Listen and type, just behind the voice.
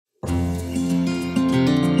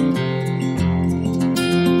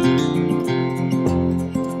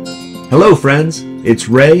Hello friends, it's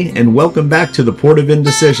Ray and welcome back to the Port of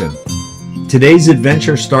Indecision. Today's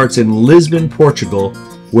adventure starts in Lisbon, Portugal,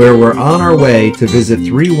 where we're on our way to visit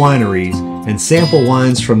 3 wineries and sample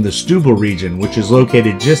wines from the Setúbal region, which is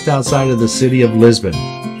located just outside of the city of Lisbon.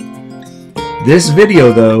 This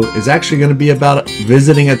video though is actually going to be about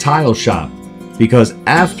visiting a tile shop, because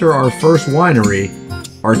after our first winery,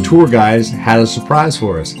 our tour guide had a surprise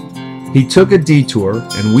for us. He took a detour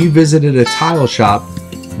and we visited a tile shop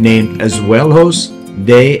named Azulejos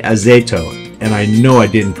de Azeitao, and I know I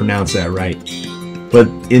didn't pronounce that right. But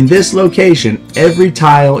in this location, every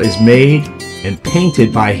tile is made and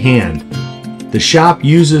painted by hand. The shop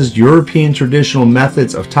uses European traditional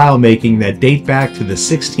methods of tile making that date back to the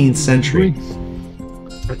 16th century.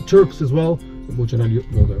 Turks as well, which are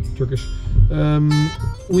Turkish.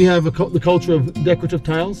 We have the culture of decorative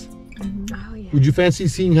tiles. Oh, yeah. Would you fancy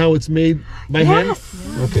seeing how it's made by hand?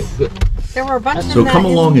 Okay, good. There were a bunch So come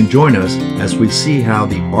along and join us as we see how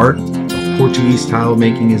the art of Portuguese tile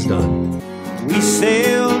making is done. We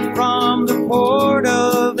sailed from the port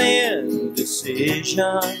of indecision.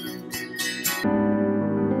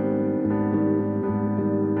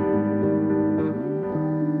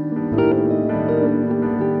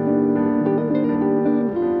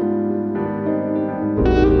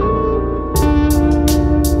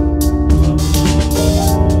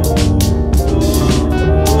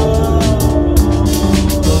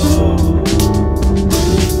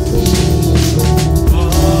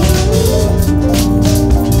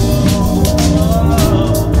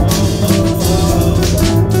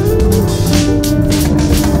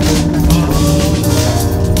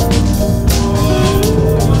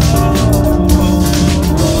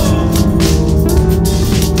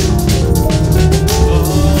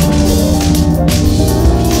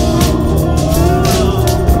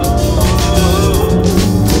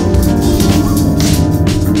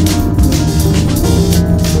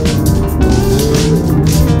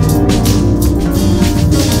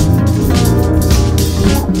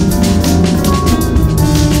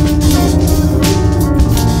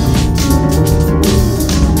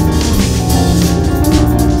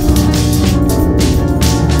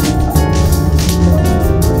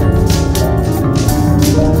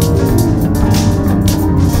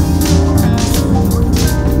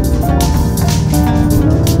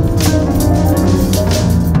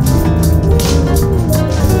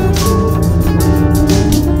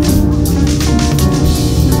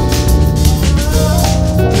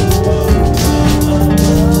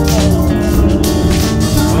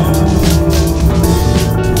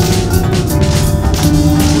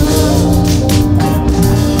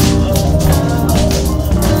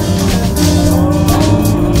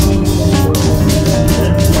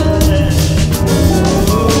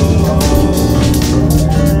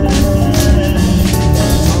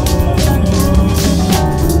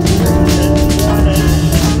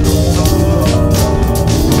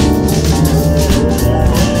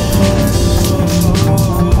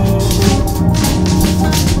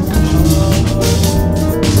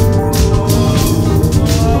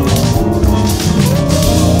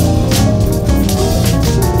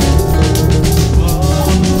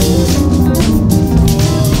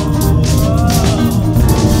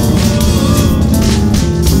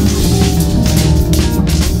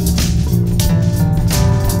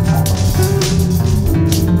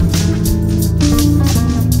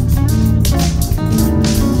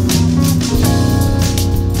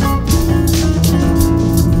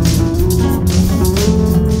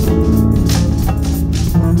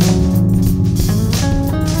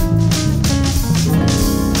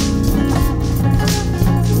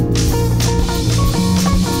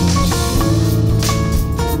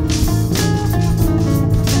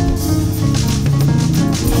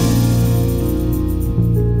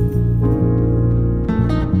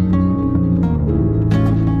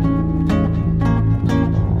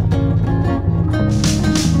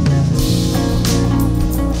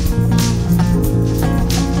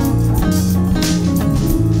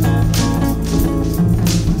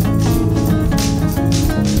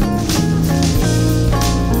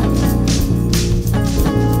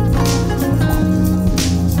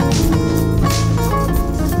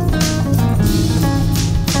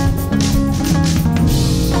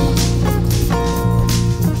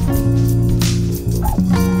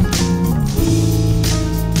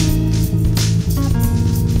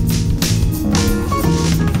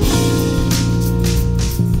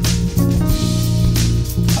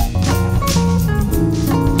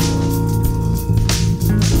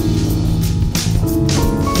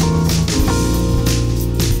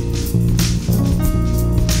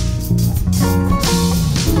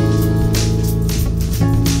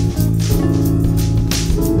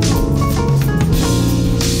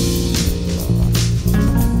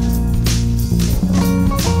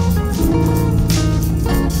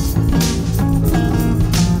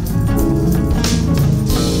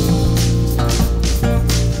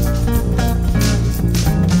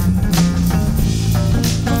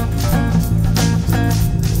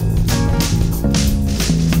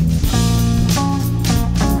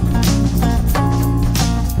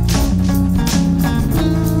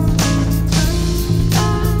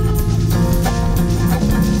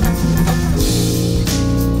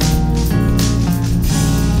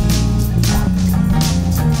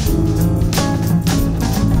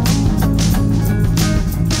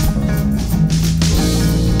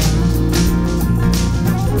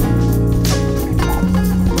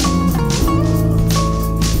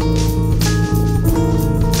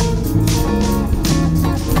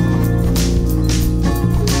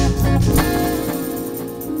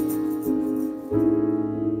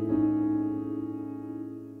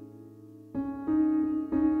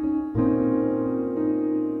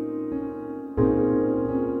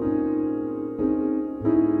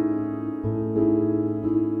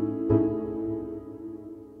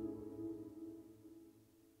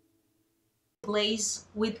 glaze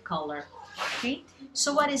with color. Okay,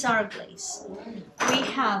 so what is our glaze? We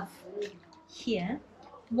have here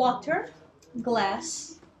water,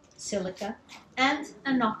 glass, silica, and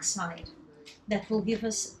an oxide that will give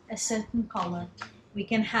us a certain color. We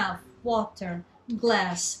can have water,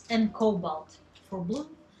 glass, and cobalt for blue,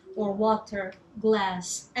 or water,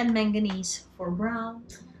 glass, and manganese for brown.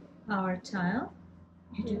 Our tile.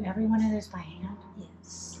 You do every one of those by hand?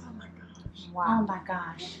 Yes. Oh my gosh. Wow. Oh my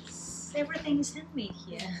gosh. Everything is handmade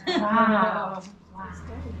here. Wow. Wow.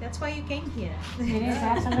 That's why you came here. It is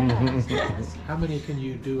absolutely. How many can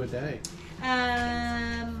you do a day?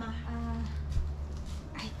 I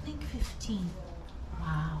think 15.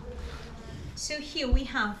 Wow. So here we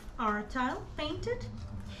have our tile painted,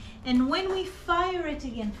 and when we fire it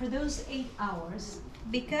again for those 8 hours,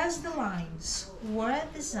 because the lines were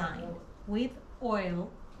designed with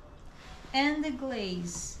oil and the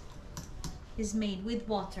glaze is made with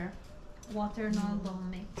water and oil don't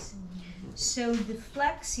mix. So the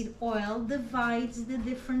flaxseed oil divides the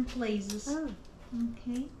different glazes.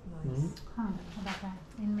 Okay. Huh, how about that?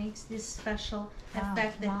 It makes this special Wow,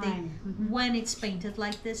 effect that line. when it's painted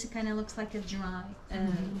like this, it kind of looks like a dry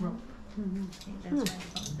rope. Okay, that's why I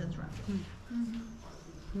call it a dry rope.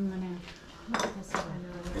 Look at this.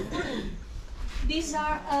 These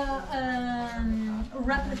are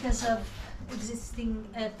replicas of existing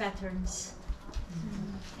patterns.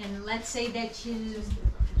 And let's say that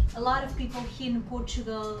a lot of people here in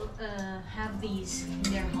Portugal have these in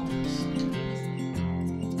their homes.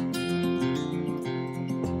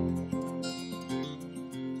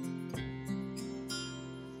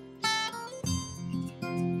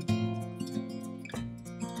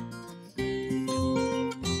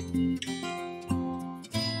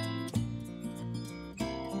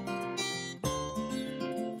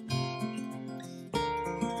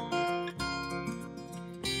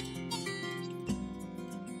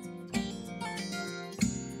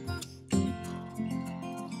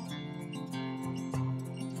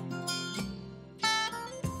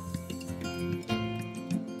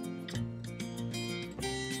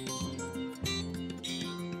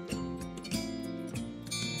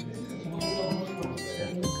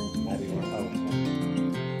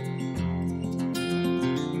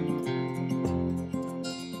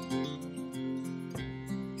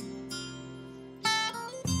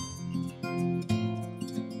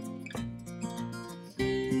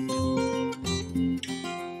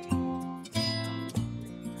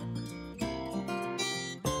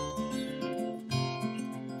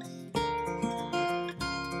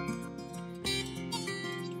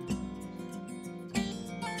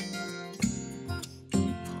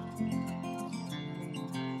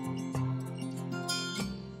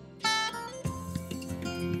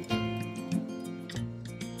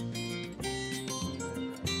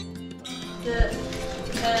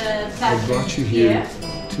 I brought you here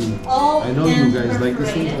to, I know you guys like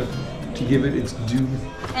this thing, but to give it its due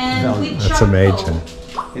value. That's amazing.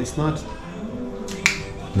 It's not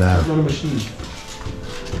No. a machine.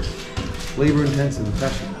 Labor intensive,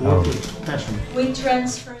 passion. Work with passion. We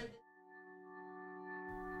transfer.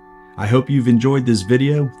 I hope you've enjoyed this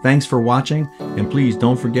video. Thanks for watching, and please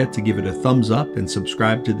don't forget to give it a thumbs up and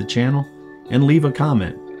subscribe to the channel and leave a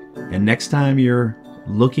comment. And next time you're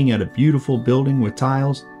looking at a beautiful building with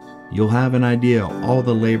tiles, you'll have an idea of all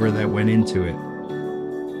the labor that went into it.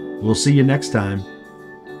 We'll see you next time.